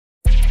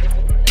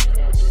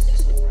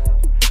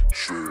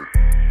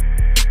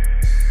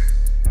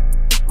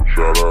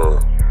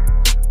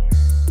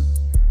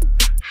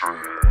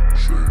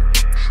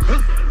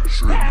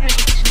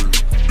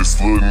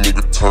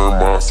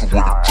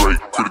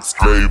straight. Critics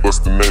gave us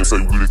the name, say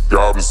we the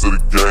goblins of the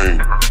game.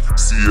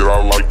 See it,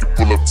 I like it,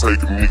 pull up,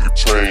 take a nigga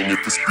chain.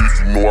 If it's beef,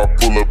 you know I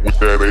pull up with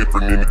that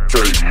apron in the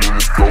cage. Mean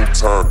it's go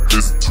time,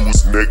 listen to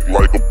his neck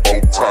like a bow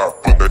tie.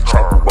 Put that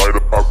chopper right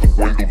up out the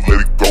window,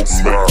 let it go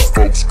smile.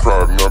 Folks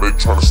cry, now they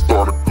tryna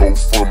start a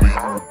GoFundMe.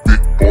 You a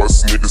big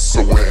boss nigga,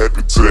 so what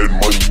happened to that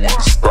money? You need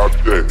to stop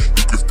that.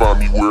 You can find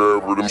me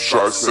wherever them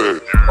shots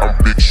at. I'm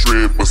Big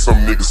Shred, but some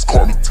niggas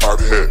call me Top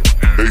Hat.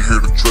 They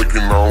hear the Drake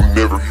and I don't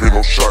never hear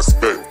no shots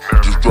back.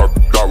 Just drop a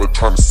dollar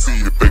tryna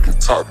see if they can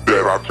top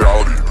that, I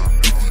doubt it.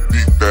 If we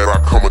beat that, I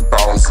come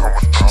 1,000.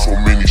 So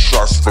many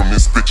shots from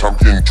this bitch, I'm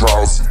getting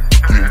drowsy.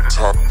 Getting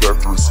topped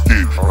after a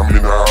skit, I'm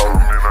in the alley.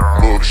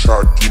 Mug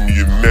shot, give me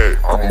a net,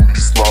 I'ma be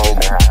smiling.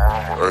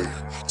 Hey,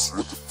 so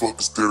what the fuck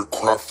is there to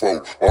cry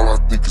for? All I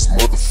think is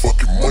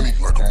motherfucking money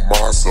like a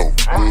Mazo.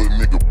 Little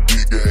nigga,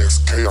 big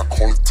ass K, I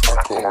call it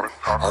taco.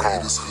 I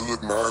hit his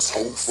hood, now his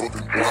whole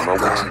fucking block. Now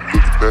want you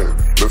look at that,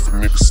 left a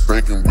nigga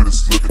stinking with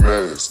his looking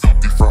ass.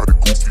 He fried it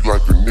goofy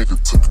like a nigga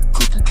took a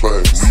cooking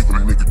class. Leave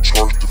a nigga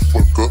charged the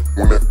fuck up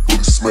when that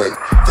bullet smack.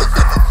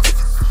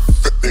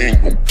 That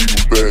ain't gon' get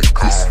him back,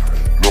 cause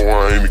no,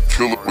 I ain't a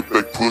killer, but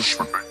they push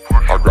me.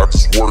 I got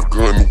this water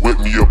gun to wet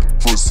me up a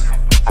pussy.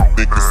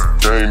 Think it's a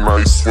game, now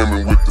you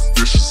swimming with the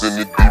fishes in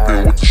the deep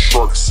end with the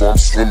sharks, so I'm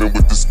swimming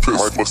with this pistol.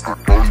 Might bust the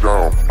boat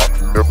down, I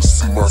can never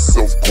see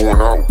myself going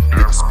out.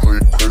 Niggas play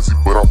it crazy,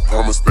 but I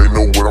promise they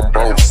know what I'm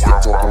about.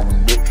 Step talk on the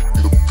neck,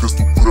 get a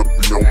pistol put up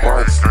in your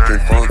mouth.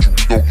 Can't find you,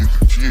 we gon' get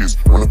the kids.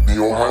 Run up in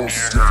your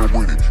house, different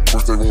with it.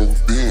 First they want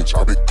revenge,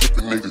 I been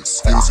clipping niggas.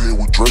 Hit his head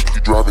with Drake, he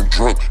driving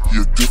drunk, he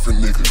a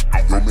different nigga.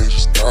 Your man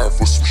just died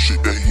for some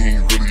shit that he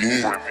ain't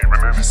really in.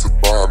 He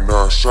survived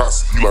 9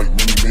 shots, he like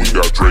me. We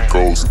got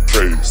Dracos and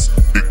K's,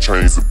 big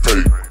chains and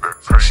paper.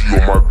 She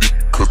on my dick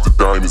cause the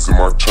diamonds in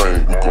my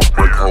chain. We gon'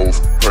 break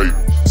holes with paper,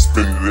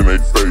 spin it in they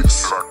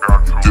face.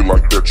 You get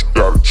like that, you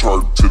gotta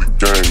charge it to the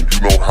game. You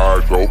know how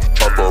I go,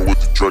 chop out with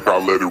the Drake, I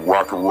let it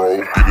rock and roll.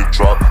 Get it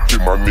drop, hit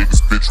my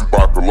niggas, bitch, we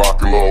bout to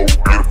lock and load.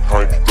 Get a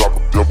pint, drop a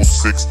double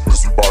 6,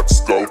 cause we bout to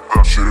scope.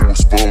 Shit, it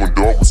was fun when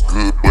dog was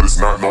good, but it's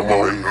not no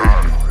more. They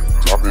hate me.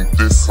 Dropping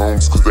diss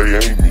songs cause they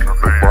ain't me.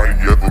 Nobody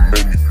ever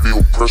made me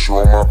feel pressure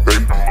on my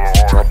baby.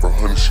 Drop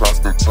 100 shots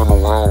then turn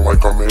around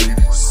like I'm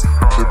 80s.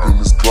 Clipping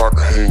this Glock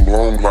hang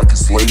long like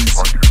it's lazy.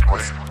 Clipping the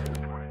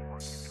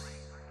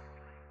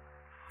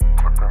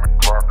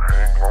Glock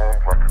hang long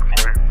like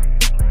it's lazy.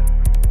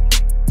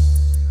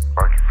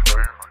 Like it's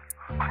lazy.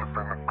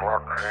 Clipping the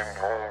Glock hang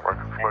long like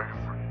it's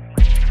lazy.